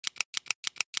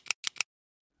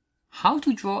how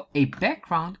to draw a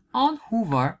background on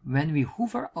hover when we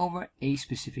hover over a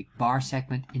specific bar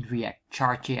segment in React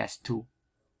Chartjs 2.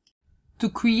 To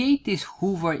create this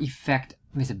hover effect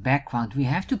with a background, we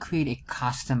have to create a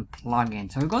custom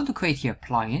plugin. So we're going to create here a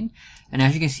plugin, and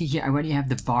as you can see here, I already have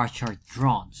the bar chart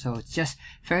drawn. So it's just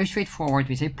very straightforward.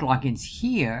 We say plugins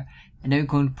here, and then we're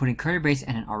going to put in curly braces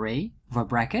and an array of a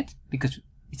bracket, because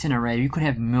it's an array. You could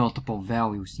have multiple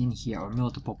values in here or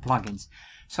multiple plugins.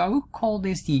 So I will call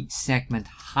this the segment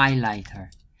highlighter.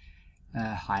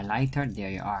 There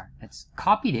you are. Let's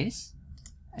copy this.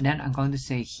 And then I'm going to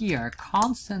say here,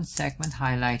 constant segment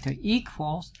highlighter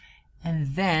equals,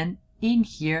 and then in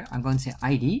here, I'm going to say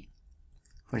ID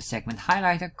for the segment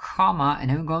highlighter, comma, and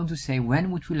then we're going to say, when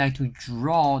would we like to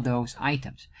draw those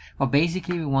items? Well,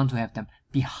 basically, we want to have them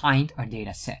behind our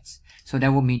data sets. So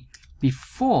that will mean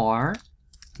before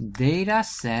data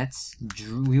sets,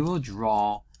 we will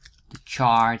draw the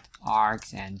chart,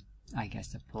 arcs, and I guess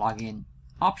the plugin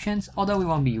options, although we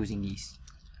won't be using these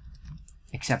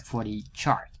except for the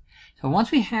chart. So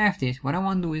once we have this, what I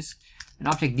want to do is an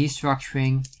object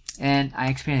destructuring, and I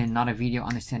explained in another video,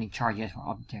 understanding Chartjs for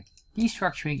object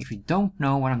destructuring. If you don't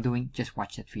know what I'm doing, just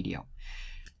watch that video.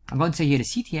 I'm going to say here the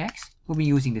CTX, we'll be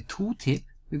using the tooltip.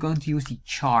 We're going to use the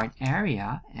chart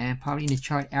area, and probably in the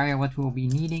chart area what we'll be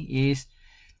needing is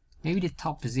maybe the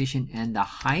top position and the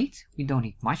height. We don't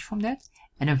need much from that.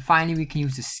 And then finally we can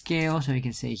use the scale, so we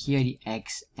can say here the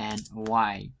X and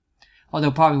Y.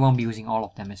 Although probably won't be using all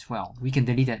of them as well. We can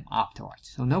delete them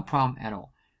afterwards, so no problem at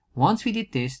all. Once we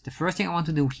did this, the first thing I want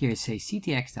to do here is say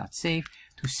ctx.save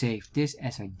to save this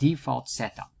as our default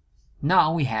setup.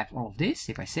 Now we have all of this.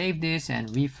 If I save this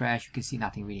and refresh, you can see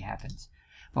nothing really happens.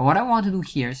 But what I want to do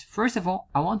here is, first of all,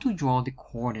 I want to draw the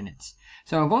coordinates.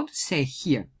 So I'm going to say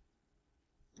here,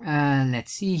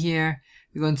 let's see here,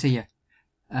 we're going to say here,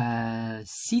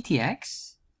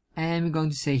 ctx, and we're going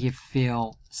to say here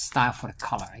fill style for the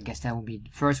color. I guess that will be the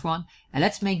first one. And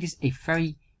let's make this a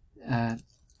very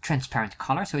transparent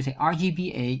color. So we say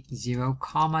RGBA 0,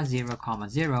 0,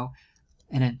 0,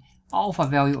 and then alpha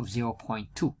value of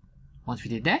 0.2. Once we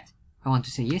did that, I want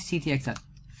to say yes,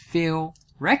 ctx.fill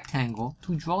rectangle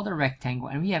to draw the rectangle,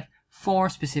 and we have 4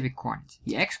 specific coordinates: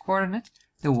 the x coordinate,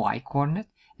 the y coordinate,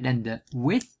 and then the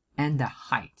width and the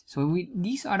height. So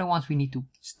these are the ones we need to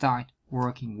start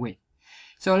working with.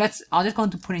 So I'm just going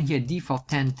to put in here default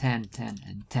 10, 10, 10,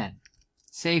 and 10.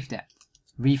 Save that.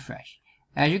 Refresh.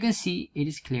 As you can see, it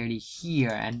is clearly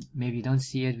here, and maybe you don't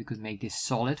see it, we could make this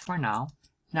solid for now,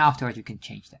 and afterwards you can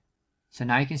change that. So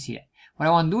now you can see that. What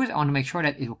I want to do is I want to make sure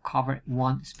that it will cover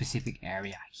one specific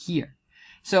area here.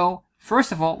 So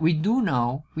first of all, we do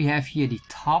know we have here the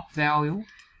top value.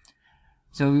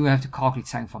 So we will have to calculate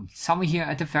something from somewhere here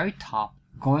at the very top,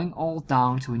 going all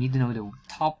down. So we need to know the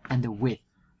top and the width.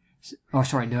 Oh,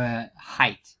 sorry, the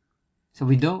height. So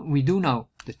we do know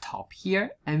the top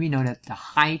here, and we know that the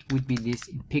height would be this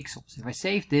in pixels. If I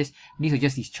save this, these are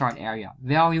just these chart area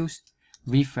values.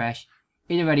 Refresh.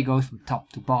 It already goes from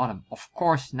top to bottom. Of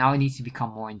course, now it needs to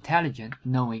become more intelligent,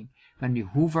 knowing when we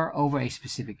hover over a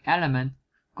specific element,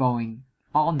 going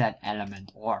on that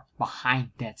element or behind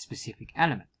that specific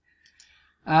element.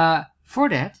 For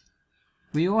that,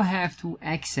 we will have to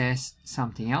access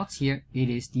something else here. It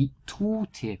is the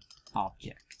tooltip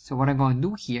object. So what I'm going to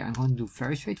do here, I'm going to do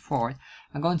very straightforward.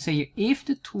 I'm going to say here, if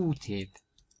the tooltip,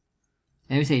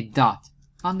 and we say dot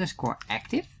underscore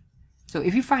active. So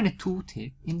if you find a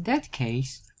tooltip, in that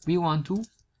case, we want to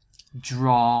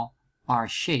draw our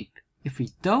shape. If we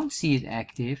don't see it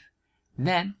active,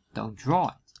 then don't draw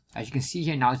it. As you can see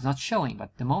here, now it's not showing,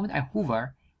 but the moment I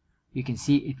hover, you can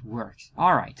see it works.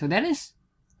 Alright, so that is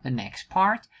the next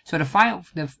part. So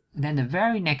then the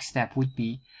very next step would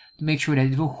be to make sure that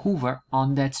it will hover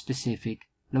on that specific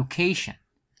location.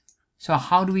 So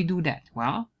how do we do that?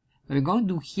 Well, what we're going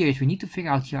to do here is we need to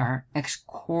figure out here our x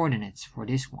coordinates for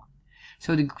this one.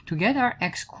 So to get our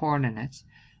x coordinates,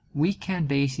 we can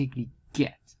basically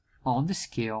get on the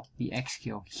scale, the x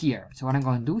scale here. So what I'm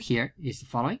going to do here is the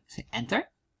following. Say enter.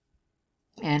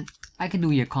 And I can do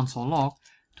here console log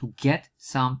to get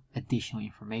some additional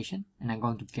information. And I'm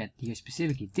going to get here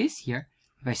specifically this here.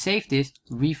 If I save this,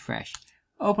 refresh,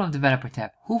 open up developer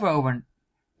tab, hover over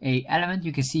a element,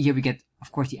 you can see here we get,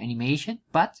 of course, the animation,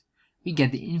 but we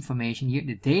get the information here,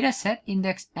 the data set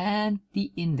index and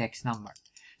the index number.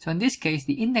 So in this case,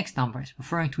 the index number is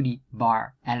referring to the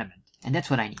bar element, and that's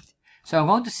what I need. So I'm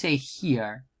going to say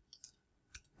here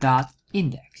dot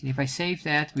index. And if I save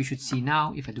that, we should see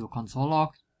now, if I do a console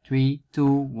log, 3, 2,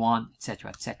 1, etc.,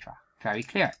 etc. Very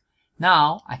clear.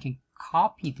 Now I can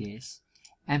copy this,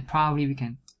 and probably we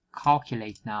can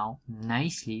calculate now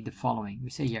nicely the following. We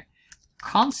say here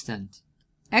constant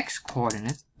x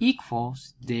coordinate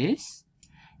equals this.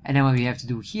 And then what we have to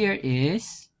do here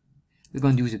is we're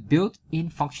going to use a built-in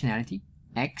functionality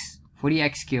x for the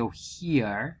x scale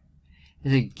here.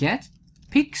 Is a get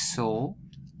pixel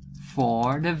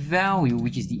for the value,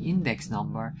 which is the index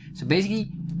number. So basically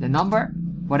the number,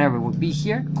 whatever would be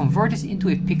here, convert this into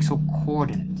a pixel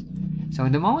coordinate. So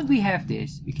in the moment we have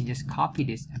this, we can just copy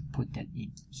this and put that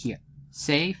in here.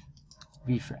 Save,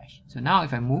 refresh. So now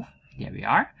if I move, there we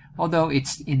are. Although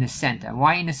it's in the center.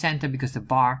 Why in the center? Because the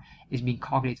bar is being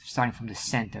calculated starting from the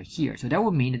center here. So that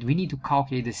would mean that we need to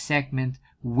calculate the segment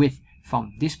width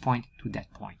from this point to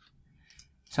that point.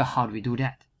 So how do we do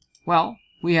that? Well,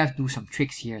 we have to do some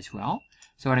tricks here as well.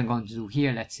 So what I'm going to do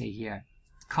here, let's say here,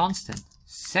 constant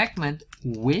segment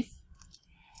width.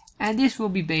 And this will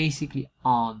be basically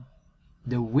on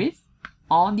the width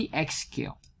on the x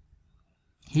scale.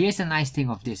 Here's the nice thing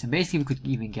of this. And basically we could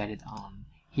even get it on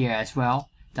here as well.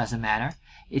 Doesn't matter.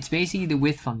 It's basically the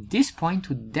width from this point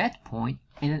to that point.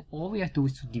 And then all we have to do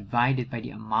is to divide it by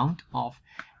the amount of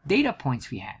data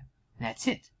points we have. That's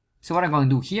it. So what I'm going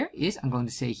to do here is I'm going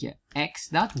to say here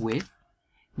x.width,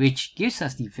 which gives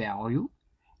us the value.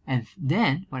 And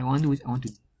then what I want to do is I want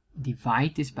to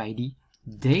divide this by the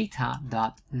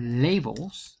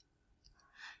data.labels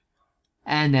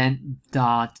and then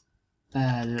dot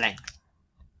length.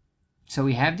 So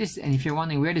we have this, and if you're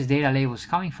wondering where this data label is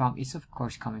coming from, it's of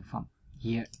course coming from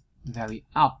here very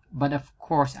up. But of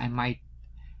course I might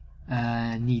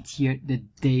need here the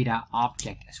data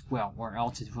object as well, or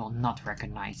else it will not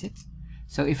recognize it.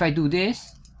 So if I do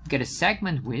this, get a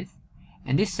segment width,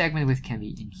 and this segment width can be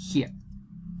in here.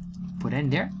 Put it in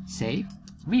there, save,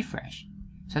 refresh.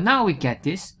 So now we get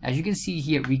this. As you can see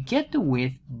here, we get the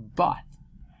width, but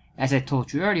as I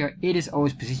told you earlier, it is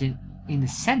always positioned in the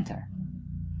center.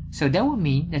 So that would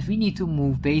mean that we need to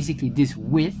move basically this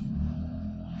width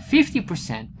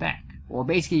 50% back, or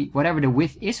basically whatever the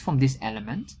width is from this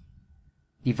element,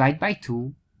 divide by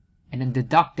 2, and then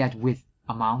deduct that width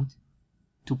amount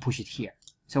to push it here.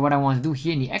 So what I want to do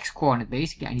here in the x coordinate,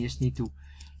 basically I just need to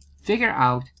figure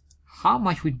out how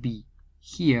much would be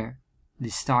here the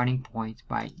starting point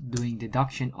by doing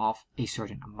deduction of a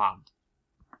certain amount.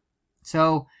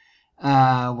 So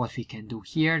what we can do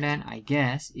here then, I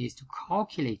guess, is to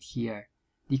calculate here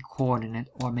the coordinate,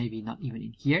 or maybe not even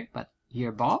in here, but here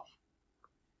above.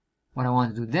 What I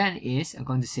want to do then is I'm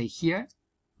going to say here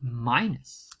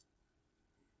minus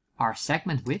our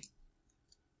segment width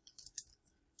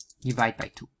divide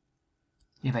by 2.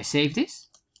 If I save this,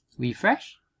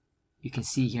 refresh, you can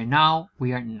see here now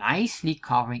we are nicely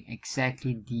covering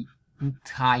exactly the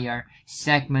entire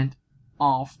segment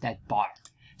of that bar.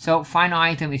 So final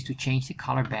item is to change the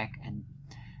color back, and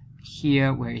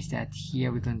here, where is that?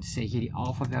 Here we're going to say here the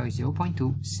alpha value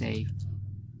 0.2, save,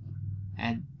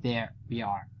 and there we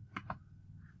are.